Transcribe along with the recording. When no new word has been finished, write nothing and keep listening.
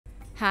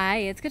Hi,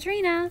 it's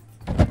Katrina.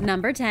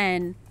 Number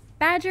 10.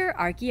 Badger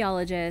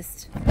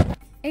Archaeologist.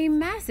 A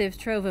massive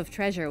trove of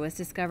treasure was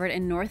discovered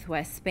in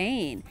northwest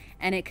Spain,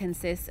 and it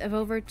consists of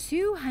over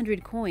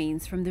 200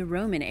 coins from the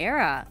Roman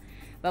era.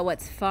 But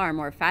what's far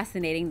more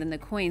fascinating than the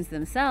coins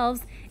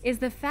themselves is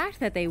the fact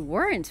that they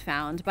weren't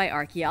found by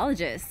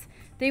archaeologists.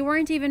 They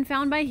weren't even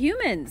found by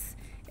humans.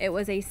 It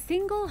was a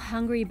single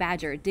hungry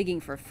badger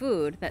digging for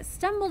food that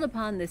stumbled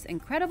upon this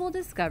incredible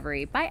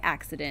discovery by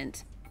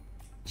accident.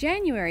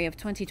 January of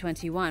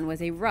 2021 was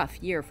a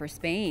rough year for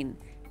Spain.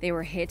 They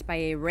were hit by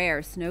a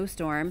rare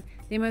snowstorm,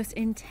 the most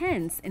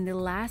intense in the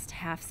last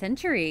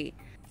half-century.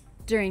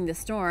 During the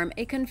storm,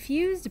 a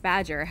confused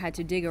badger had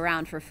to dig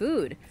around for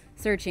food,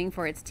 searching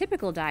for its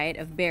typical diet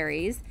of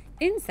berries,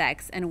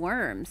 insects, and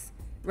worms.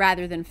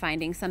 Rather than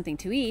finding something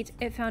to eat,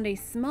 it found a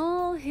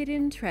small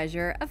hidden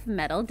treasure of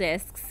metal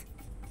discs.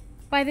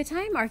 By the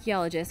time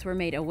archaeologists were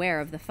made aware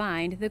of the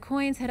find, the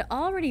coins had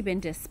already been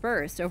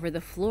dispersed over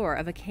the floor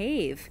of a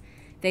cave.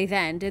 They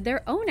then did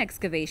their own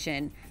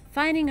excavation,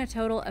 finding a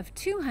total of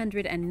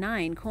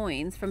 209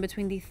 coins from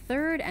between the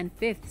 3rd and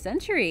 5th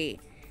century.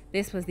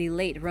 This was the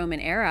late Roman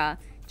era,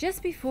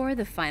 just before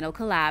the final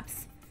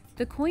collapse.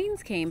 The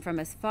coins came from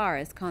as far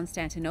as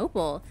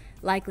Constantinople,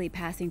 likely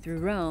passing through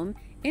Rome,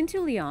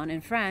 into Lyon in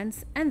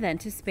France, and then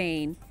to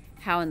Spain.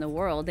 How in the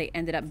world they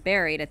ended up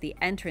buried at the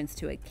entrance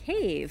to a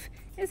cave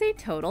is a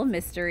total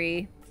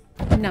mystery.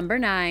 Number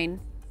 9.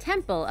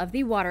 Temple of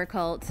the Water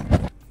Cult.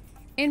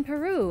 In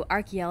Peru,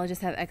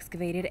 archaeologists have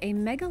excavated a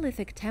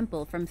megalithic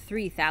temple from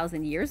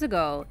 3,000 years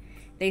ago.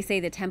 They say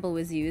the temple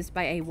was used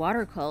by a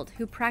water cult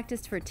who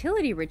practiced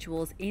fertility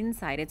rituals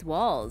inside its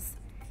walls.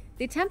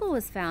 The temple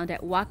was found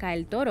at Huaca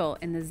el Toro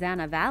in the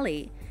Zana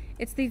Valley.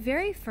 It's the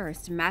very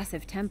first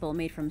massive temple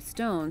made from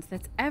stones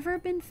that's ever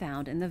been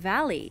found in the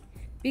valley.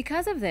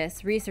 Because of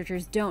this,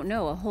 researchers don't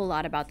know a whole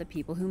lot about the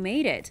people who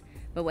made it,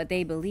 but what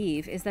they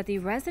believe is that the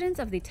residents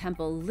of the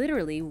temple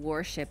literally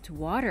worshipped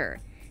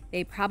water.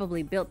 They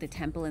probably built the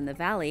temple in the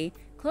valley,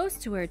 close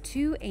to where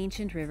two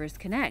ancient rivers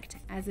connect,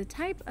 as a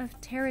type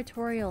of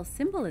territorial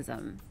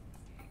symbolism.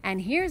 And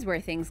here's where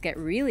things get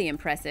really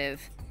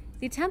impressive.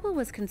 The temple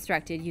was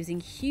constructed using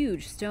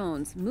huge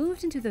stones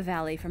moved into the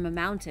valley from a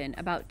mountain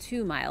about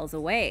 2 miles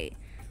away.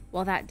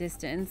 While that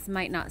distance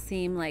might not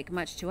seem like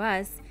much to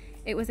us,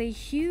 it was a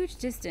huge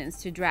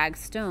distance to drag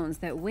stones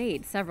that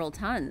weighed several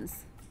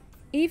tons.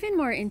 Even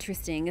more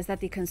interesting is that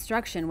the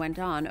construction went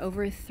on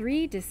over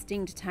 3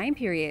 distinct time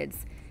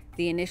periods.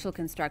 The initial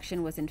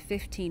construction was in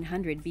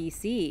 1500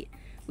 BC,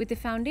 with the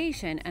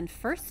foundation and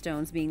first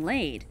stones being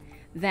laid.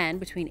 Then,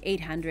 between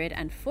 800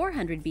 and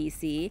 400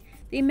 BC,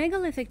 the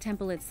megalithic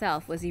temple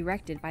itself was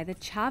erected by the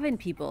Chavan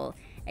people,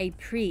 a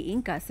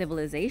pre-Inca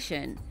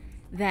civilization.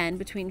 Then,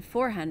 between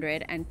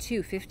 400 and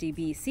 250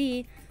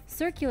 BC,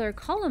 circular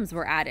columns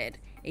were added,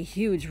 a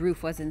huge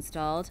roof was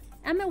installed,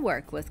 and the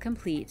work was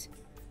complete.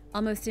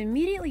 Almost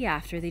immediately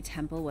after, the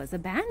temple was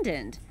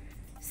abandoned.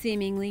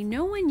 Seemingly,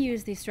 no one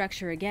used the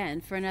structure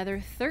again for another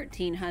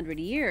 1,300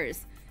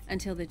 years,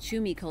 until the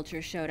Chumi culture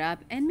showed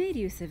up and made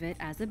use of it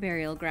as a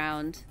burial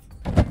ground.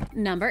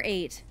 Number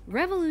 8.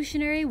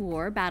 Revolutionary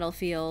War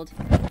Battlefield.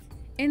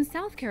 In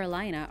South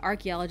Carolina,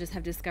 archaeologists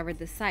have discovered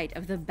the site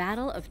of the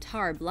Battle of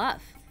Tar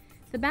Bluff.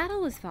 The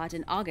battle was fought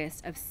in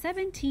August of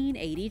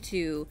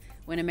 1782,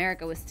 when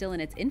America was still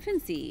in its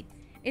infancy.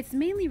 It's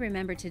mainly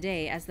remembered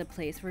today as the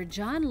place where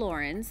John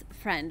Lawrence,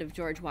 friend of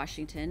George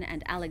Washington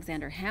and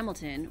Alexander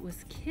Hamilton,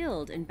 was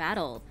killed in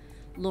battle.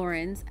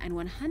 Lawrence and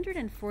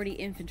 140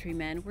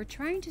 infantrymen were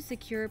trying to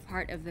secure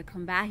part of the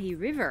Combahee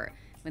River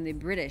when the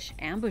British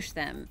ambushed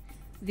them.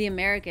 The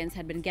Americans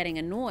had been getting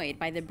annoyed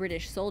by the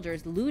British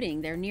soldiers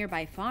looting their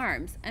nearby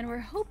farms and were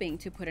hoping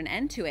to put an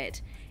end to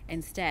it.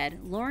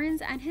 Instead,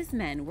 Lawrence and his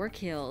men were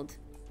killed.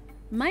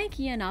 Mike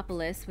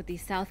Yiannopoulos with the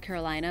South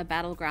Carolina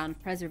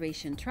Battleground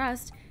Preservation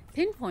Trust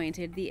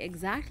pinpointed the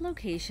exact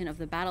location of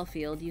the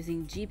battlefield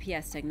using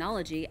GPS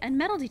technology and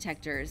metal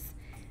detectors.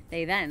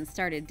 They then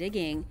started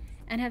digging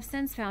and have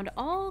since found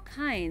all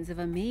kinds of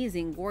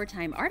amazing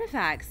wartime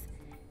artifacts.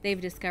 They've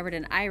discovered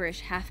an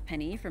Irish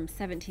halfpenny from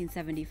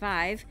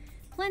 1775,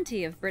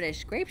 plenty of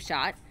British grape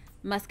shot,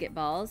 musket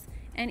balls,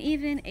 and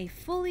even a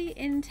fully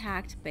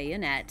intact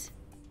bayonet.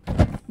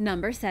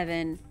 Number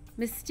 7.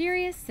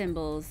 Mysterious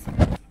Symbols.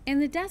 In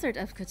the desert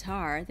of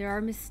Qatar, there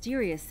are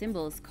mysterious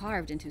symbols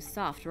carved into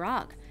soft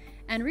rock,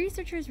 and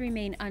researchers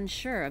remain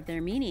unsure of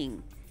their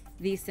meaning.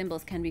 These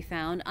symbols can be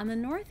found on the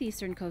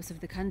northeastern coast of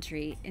the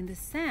country in the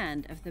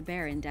sand of the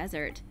barren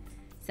desert.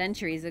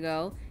 Centuries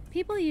ago,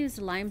 people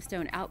used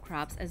limestone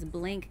outcrops as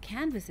blank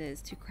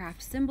canvases to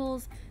craft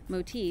symbols,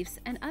 motifs,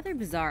 and other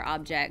bizarre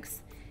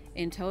objects.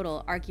 In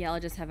total,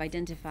 archaeologists have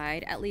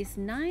identified at least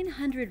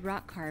 900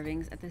 rock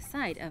carvings at the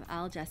site of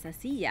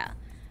Al-Jassasiyya,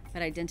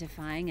 but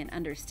identifying and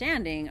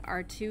understanding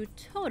are two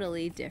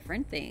totally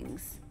different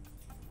things.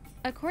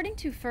 According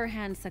to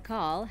Farhan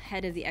Sakal,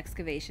 head of the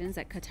excavations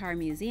at Qatar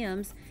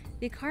Museums,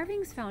 the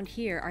carvings found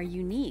here are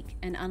unique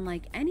and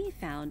unlike any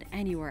found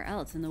anywhere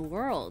else in the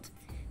world.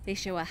 They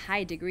show a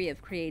high degree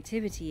of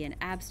creativity and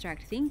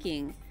abstract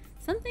thinking.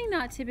 something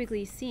not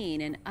typically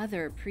seen in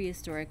other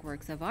prehistoric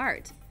works of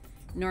art.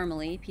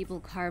 Normally, people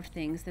carved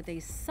things that they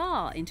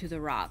saw into the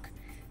rock.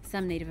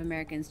 Some Native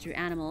Americans drew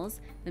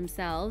animals,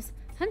 themselves,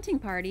 hunting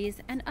parties,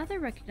 and other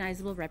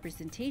recognizable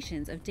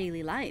representations of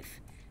daily life.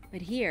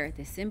 But here,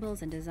 the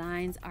symbols and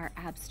designs are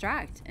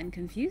abstract and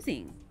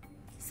confusing.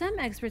 Some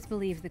experts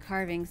believe the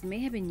carvings may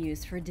have been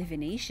used for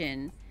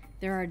divination.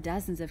 There are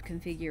dozens of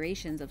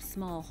configurations of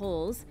small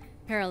holes,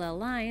 parallel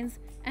lines,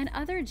 and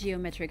other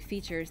geometric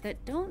features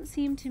that don't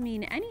seem to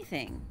mean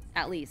anything,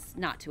 at least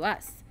not to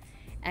us.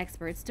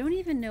 Experts don't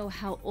even know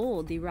how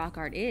old the rock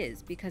art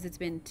is because it's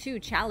been too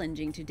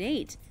challenging to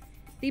date.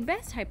 The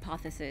best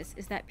hypothesis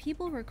is that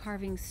people were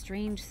carving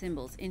strange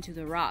symbols into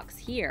the rocks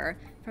here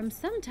from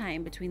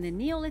sometime between the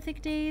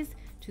Neolithic days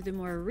to the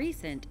more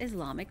recent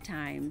Islamic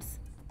times.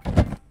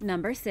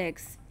 Number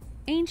 6.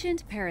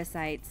 Ancient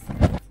Parasites.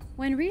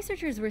 When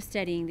researchers were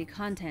studying the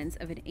contents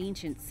of an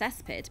ancient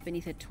cesspit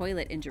beneath a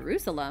toilet in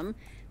Jerusalem,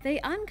 they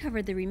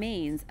uncovered the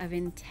remains of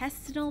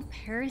intestinal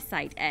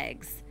parasite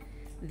eggs.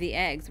 The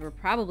eggs were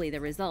probably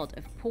the result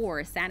of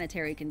poor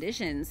sanitary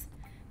conditions.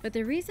 But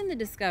the reason the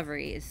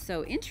discovery is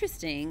so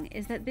interesting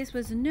is that this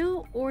was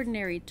no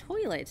ordinary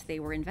toilet they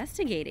were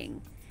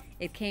investigating.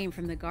 It came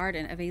from the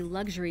garden of a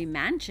luxury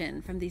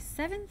mansion from the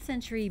 7th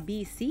century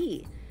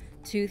BC.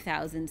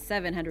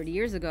 2,700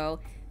 years ago,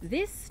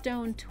 this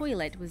stone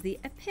toilet was the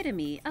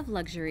epitome of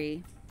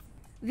luxury.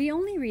 The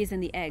only reason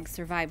the eggs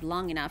survived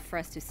long enough for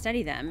us to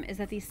study them is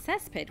that the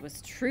cesspit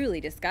was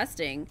truly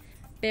disgusting.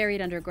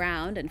 Buried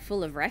underground and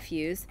full of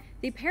refuse,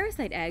 the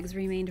parasite eggs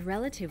remained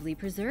relatively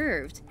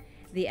preserved.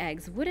 The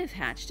eggs would have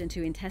hatched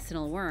into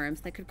intestinal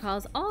worms that could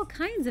cause all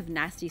kinds of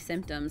nasty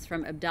symptoms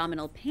from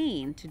abdominal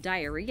pain to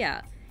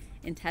diarrhea.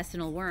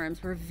 Intestinal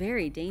worms were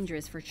very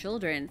dangerous for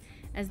children,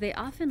 as they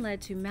often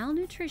led to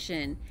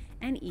malnutrition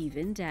and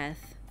even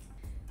death.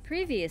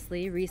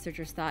 Previously,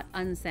 researchers thought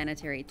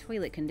unsanitary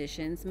toilet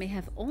conditions may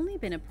have only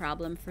been a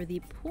problem for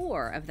the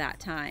poor of that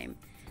time.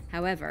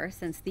 However,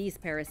 since these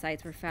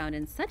parasites were found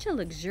in such a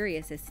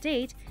luxurious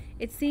estate,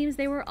 it seems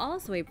they were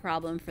also a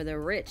problem for the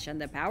rich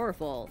and the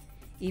powerful.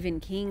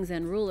 Even kings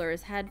and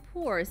rulers had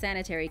poor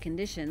sanitary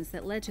conditions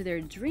that led to their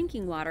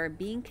drinking water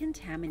being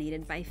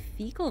contaminated by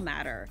fecal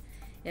matter.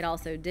 It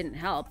also didn't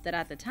help that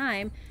at the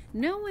time,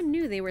 no one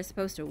knew they were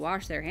supposed to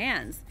wash their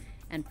hands,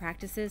 and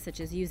practices such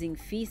as using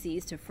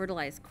feces to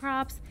fertilize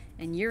crops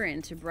and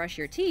urine to brush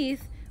your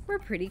teeth were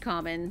pretty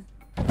common.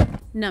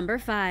 Number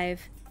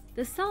 5.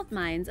 The salt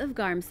mines of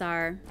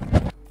Garmsar.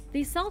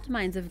 The salt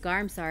mines of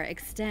Garmsar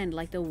extend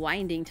like the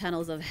winding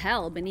tunnels of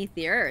hell beneath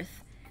the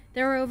earth.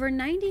 There are over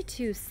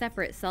 92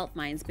 separate salt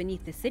mines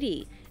beneath the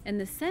city in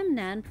the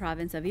Semnan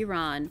province of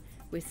Iran,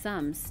 with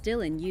some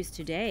still in use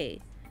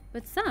today.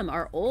 But some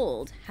are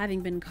old,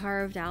 having been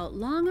carved out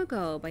long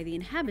ago by the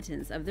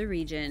inhabitants of the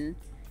region.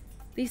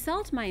 The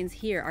salt mines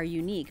here are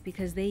unique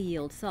because they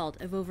yield salt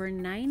of over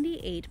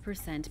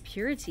 98%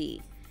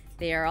 purity.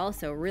 They are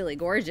also really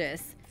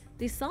gorgeous.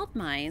 The salt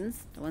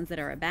mines, the ones that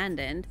are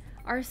abandoned,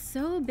 are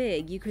so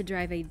big you could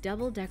drive a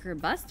double-decker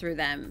bus through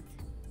them.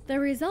 The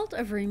result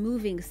of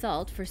removing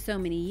salt for so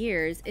many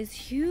years is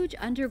huge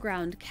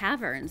underground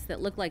caverns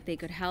that look like they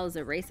could house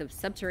a race of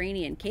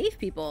subterranean cave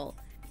people.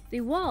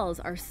 The walls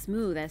are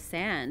smooth as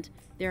sand.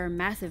 There are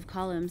massive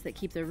columns that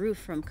keep the roof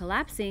from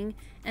collapsing,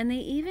 and they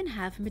even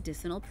have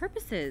medicinal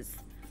purposes.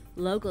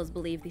 Locals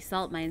believe the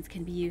salt mines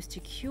can be used to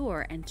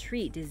cure and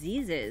treat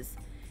diseases.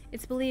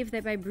 It's believed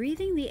that by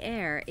breathing the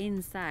air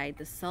inside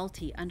the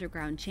salty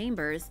underground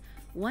chambers,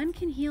 one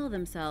can heal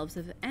themselves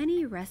of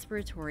any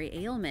respiratory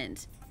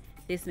ailment.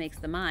 This makes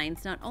the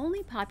mines not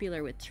only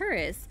popular with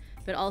tourists,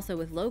 but also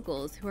with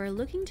locals who are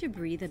looking to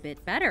breathe a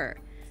bit better.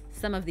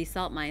 Some of these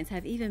salt mines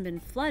have even been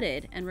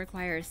flooded and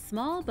require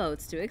small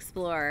boats to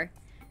explore.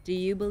 Do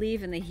you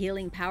believe in the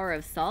healing power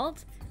of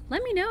salt?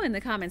 Let me know in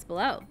the comments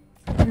below.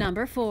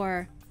 Number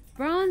 4.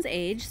 Bronze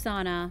Age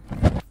Sauna.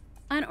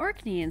 On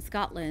Orkney in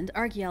Scotland,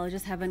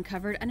 archaeologists have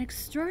uncovered an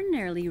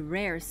extraordinarily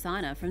rare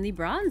sauna from the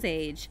Bronze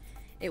Age.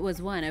 It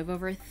was one of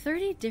over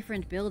 30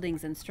 different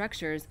buildings and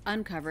structures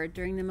uncovered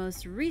during the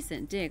most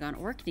recent dig on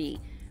Orkney,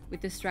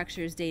 with the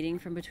structures dating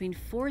from between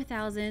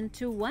 4000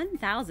 to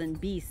 1000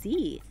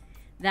 BC.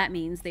 That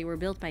means they were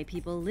built by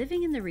people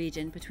living in the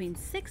region between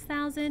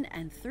 6,000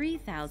 and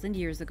 3,000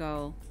 years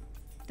ago.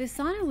 The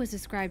sauna was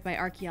described by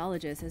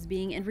archaeologists as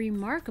being in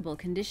remarkable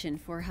condition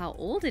for how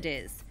old it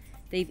is.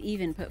 They've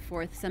even put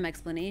forth some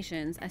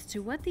explanations as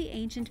to what the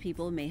ancient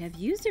people may have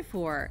used it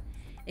for.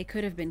 It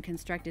could have been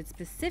constructed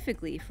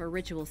specifically for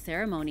ritual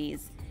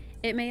ceremonies.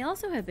 It may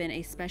also have been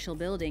a special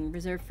building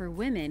reserved for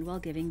women while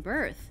giving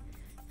birth.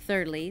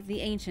 Thirdly,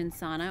 the ancient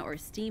sauna or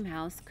steam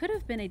house could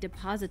have been a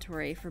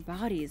depository for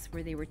bodies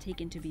where they were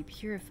taken to be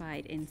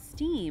purified in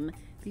steam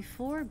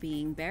before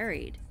being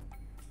buried.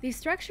 The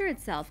structure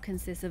itself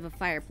consists of a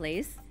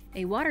fireplace,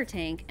 a water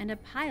tank, and a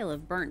pile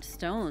of burnt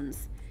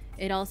stones.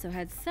 It also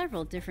had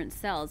several different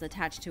cells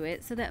attached to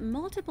it so that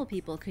multiple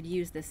people could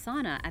use the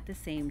sauna at the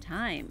same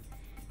time.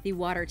 The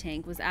water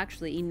tank was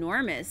actually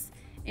enormous.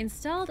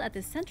 installed at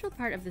the central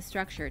part of the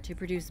structure to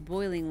produce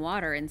boiling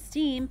water and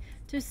steam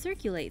to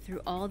circulate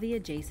through all the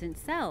adjacent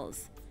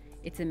cells.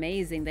 It's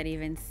amazing that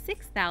even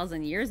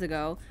 6,000 years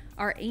ago,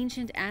 our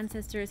ancient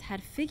ancestors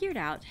had figured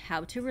out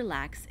how to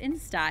relax in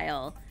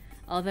style.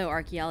 Although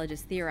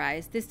archaeologists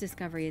theorize this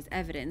discovery is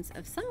evidence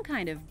of some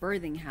kind of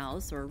birthing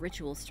house or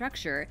ritual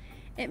structure,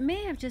 it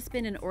may have just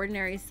been an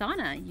ordinary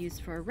sauna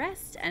used for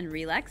rest and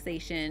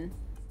relaxation.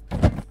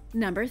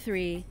 Number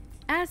 3.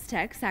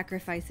 Aztec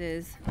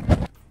Sacrifices.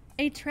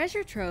 A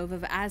treasure trove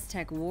of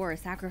Aztec war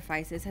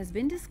sacrifices has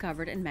been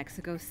discovered in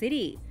Mexico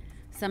City.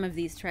 Some of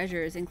these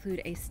treasures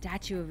include a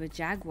statue of a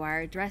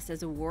jaguar dressed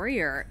as a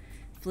warrior,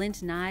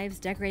 flint knives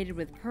decorated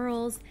with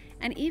pearls,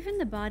 and even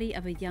the body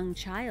of a young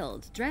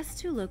child dressed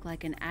to look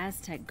like an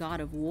Aztec god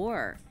of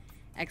war.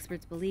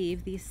 Experts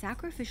believe these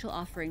sacrificial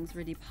offerings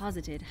were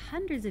deposited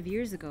hundreds of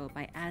years ago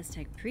by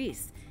Aztec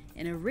priests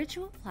in a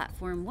ritual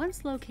platform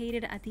once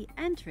located at the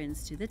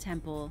entrance to the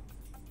temple.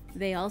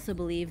 They also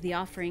believe the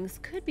offerings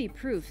could be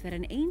proof that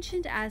an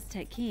ancient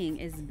Aztec king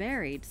is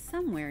buried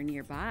somewhere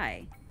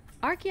nearby.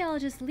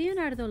 Archaeologist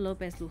Leonardo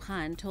Lopez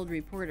Lujan told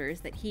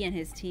reporters that he and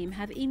his team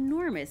have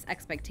enormous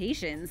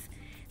expectations.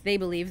 They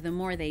believe the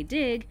more they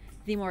dig,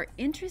 the more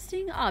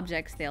interesting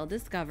objects they'll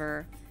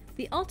discover.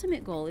 The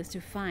ultimate goal is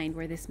to find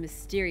where this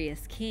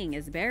mysterious king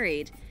is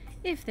buried,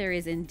 if there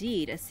is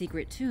indeed a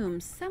secret tomb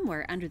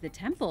somewhere under the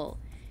temple.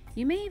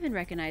 You may even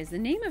recognize the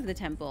name of the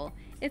temple.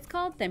 It's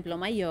called Templo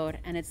Mayor,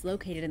 and it's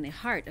located in the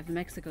heart of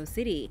Mexico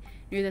City,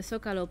 near the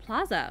Zócalo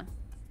Plaza.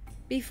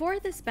 Before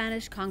the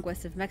Spanish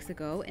conquest of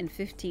Mexico in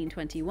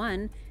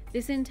 1521,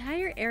 this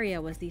entire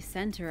area was the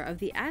center of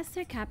the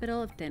Aztec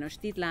capital of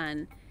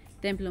Tenochtitlan.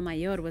 Templo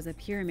Mayor was a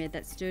pyramid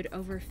that stood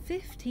over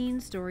 15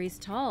 stories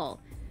tall,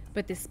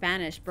 but the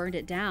Spanish burned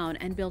it down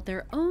and built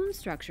their own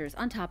structures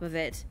on top of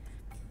it.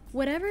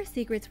 Whatever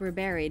secrets were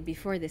buried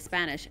before the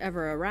Spanish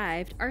ever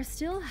arrived are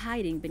still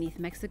hiding beneath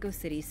Mexico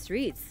City's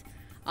streets.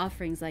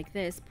 Offerings like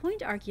this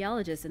point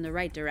archaeologists in the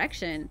right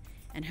direction,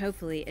 and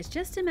hopefully it's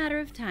just a matter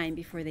of time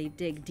before they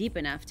dig deep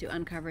enough to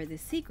uncover the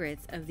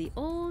secrets of the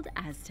old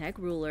Aztec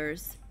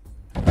rulers.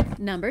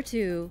 Number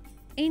 2.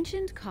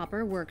 Ancient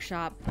Copper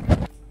Workshop.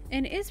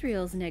 In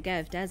Israel's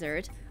Negev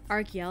desert,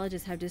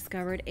 archaeologists have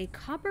discovered a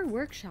copper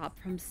workshop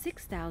from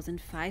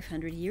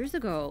 6,500 years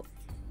ago.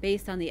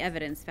 Based on the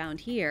evidence found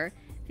here,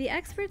 the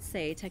experts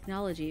say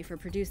technology for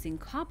producing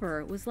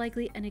copper was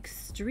likely an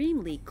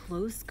extremely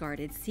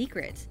close-guarded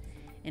secret.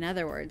 In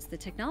other words, the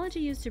technology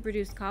used to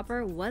produce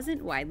copper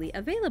wasn't widely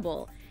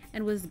available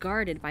and was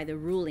guarded by the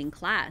ruling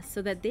class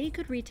so that they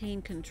could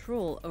retain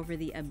control over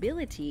the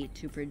ability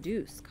to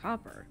produce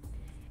copper.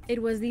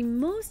 It was the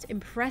most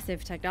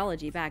impressive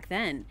technology back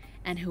then,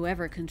 and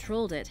whoever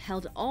controlled it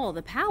held all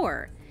the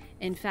power.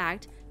 In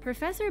fact,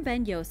 Professor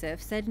Ben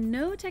Yosef said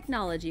no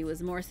technology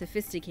was more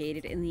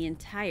sophisticated in the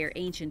entire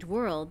ancient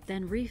world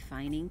than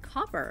refining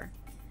copper.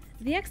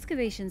 The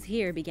excavations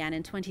here began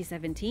in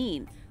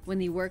 2017, when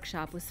the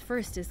workshop was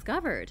first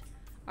discovered.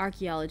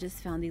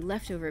 Archaeologists found the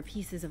leftover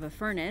pieces of a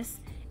furnace,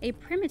 a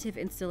primitive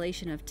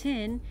installation of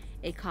tin,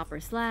 a copper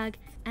slag,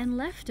 and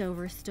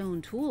leftover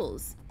stone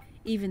tools.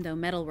 Even though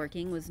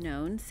metalworking was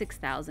known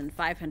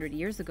 6,500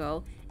 years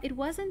ago, it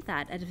wasn't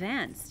that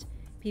advanced.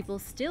 People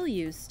still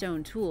used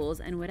stone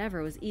tools and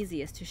whatever was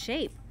easiest to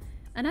shape.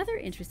 Another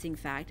interesting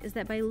fact is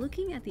that by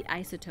looking at the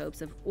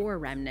isotopes of ore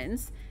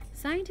remnants,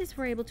 scientists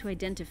were able to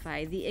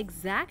identify the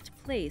exact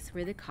place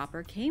where the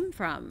copper came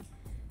from.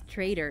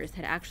 Traders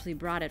had actually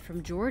brought it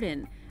from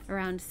Jordan,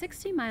 around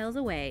 60 miles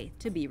away,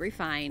 to be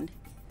refined.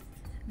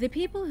 The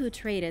people who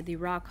traded the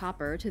raw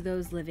copper to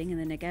those living in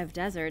the Negev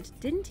desert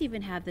didn't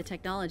even have the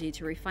technology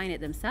to refine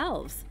it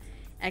themselves.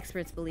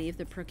 Experts believe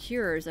the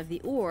procurers of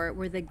the ore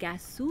were the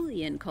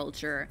Gasulian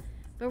culture,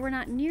 but were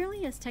not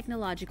nearly as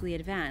technologically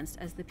advanced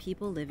as the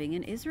people living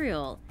in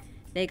Israel.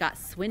 They got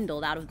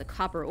swindled out of the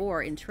copper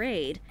ore in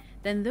trade,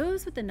 then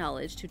those with the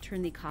knowledge to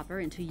turn the copper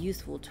into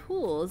useful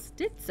tools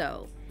did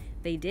so.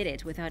 They did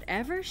it without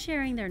ever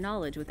sharing their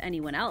knowledge with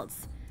anyone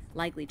else,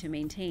 likely to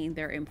maintain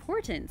their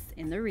importance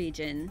in the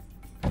region.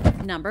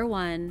 Number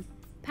 1.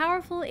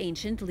 Powerful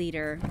Ancient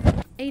Leader.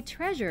 A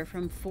treasure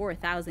from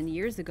 4,000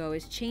 years ago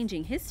is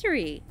changing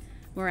history.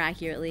 More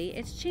accurately,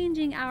 it's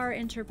changing our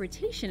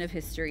interpretation of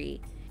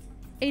history.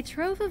 A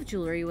trove of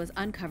jewelry was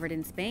uncovered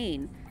in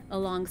Spain,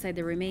 alongside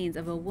the remains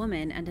of a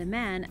woman and a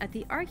man at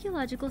the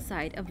archaeological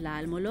site of La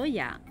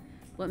Almoloya.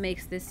 What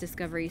makes this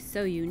discovery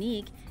so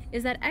unique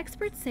is that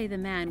experts say the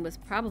man was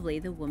probably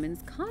the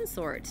woman's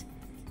consort.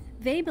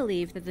 They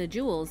believe that the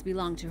jewels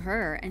belonged to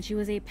her and she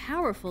was a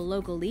powerful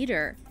local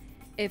leader.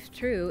 If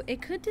true,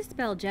 it could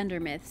dispel gender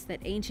myths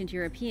that ancient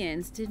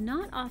Europeans did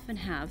not often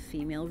have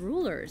female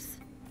rulers.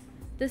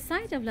 The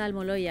site of La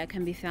Almoloya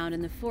can be found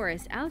in the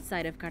forest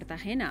outside of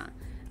Cartagena.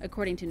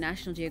 According to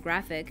National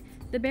Geographic,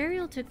 the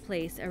burial took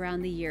place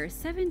around the year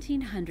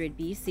 1700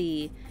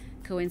 BC.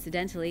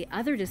 Coincidentally,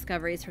 other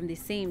discoveries from the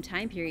same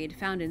time period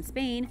found in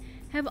Spain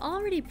have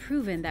already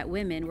proven that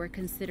women were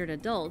considered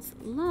adults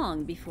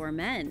long before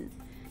men.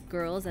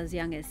 Girls as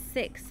young as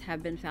 6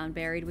 have been found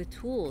buried with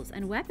tools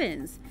and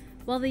weapons.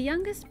 while the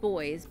youngest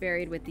boys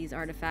buried with these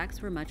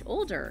artifacts were much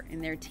older,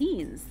 in their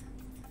teens.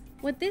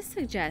 What this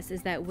suggests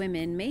is that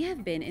women may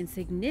have been in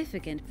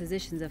significant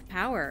positions of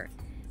power.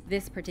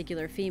 This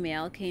particular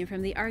female came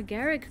from the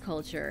Archaeological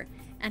culture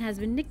and has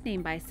been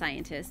nicknamed by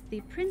scientists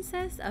the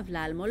Princess of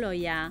La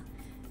Almoloya.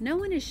 No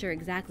one is sure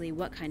exactly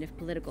what kind of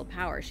political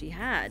power she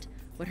had,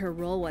 what her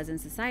role was in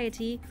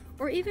society,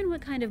 or even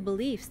what kind of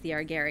beliefs the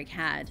Archaeological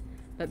had.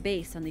 But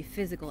based on the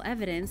physical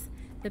evidence,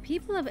 the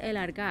people of El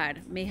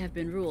Argar may have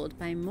been ruled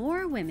by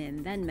more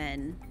women than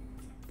men.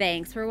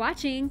 Thanks for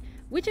watching!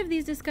 Which of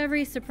these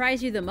discoveries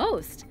surprised you the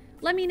most?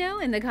 Let me know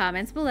in the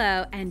comments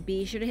below, and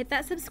be sure to hit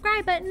that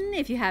subscribe button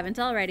if you haven't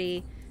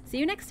already. See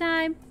you next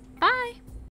time. Bye!